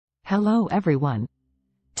Hello everyone.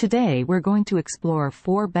 Today we're going to explore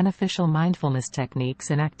 4 beneficial mindfulness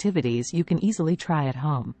techniques and activities you can easily try at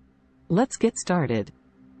home. Let's get started.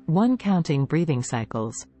 1. Counting breathing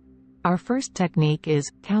cycles. Our first technique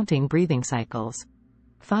is counting breathing cycles.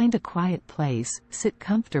 Find a quiet place, sit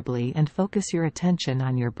comfortably and focus your attention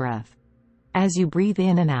on your breath. As you breathe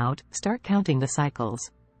in and out, start counting the cycles.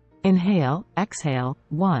 Inhale, exhale,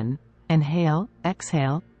 1, inhale,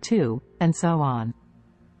 exhale, 2, and so on.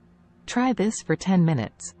 Try this for 10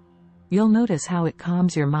 minutes. You'll notice how it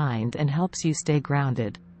calms your mind and helps you stay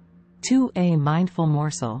grounded. 2. A mindful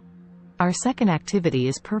morsel. Our second activity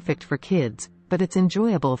is perfect for kids, but it's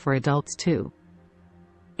enjoyable for adults too.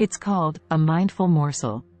 It's called a mindful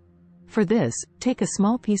morsel. For this, take a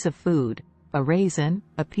small piece of food, a raisin,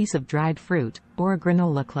 a piece of dried fruit, or a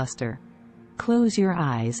granola cluster. Close your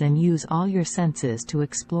eyes and use all your senses to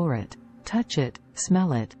explore it. Touch it,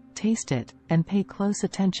 smell it, taste it, and pay close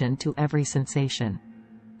attention to every sensation.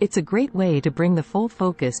 It's a great way to bring the full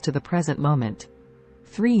focus to the present moment.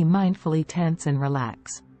 3. Mindfully tense and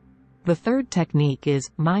relax. The third technique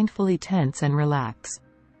is mindfully tense and relax.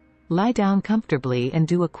 Lie down comfortably and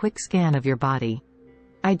do a quick scan of your body.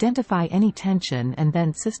 Identify any tension and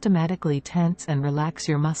then systematically tense and relax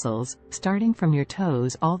your muscles, starting from your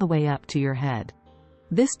toes all the way up to your head.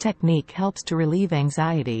 This technique helps to relieve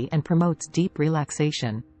anxiety and promotes deep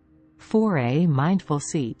relaxation. 4. A mindful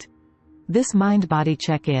seat. This mind-body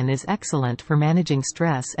check-in is excellent for managing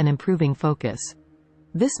stress and improving focus.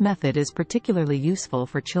 This method is particularly useful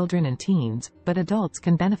for children and teens, but adults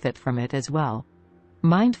can benefit from it as well.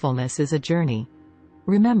 Mindfulness is a journey.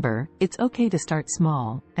 Remember, it's okay to start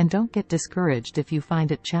small, and don't get discouraged if you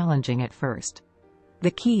find it challenging at first.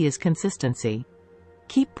 The key is consistency.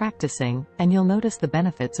 Keep practicing, and you'll notice the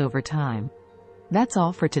benefits over time. That's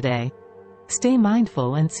all for today. Stay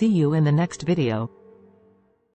mindful and see you in the next video.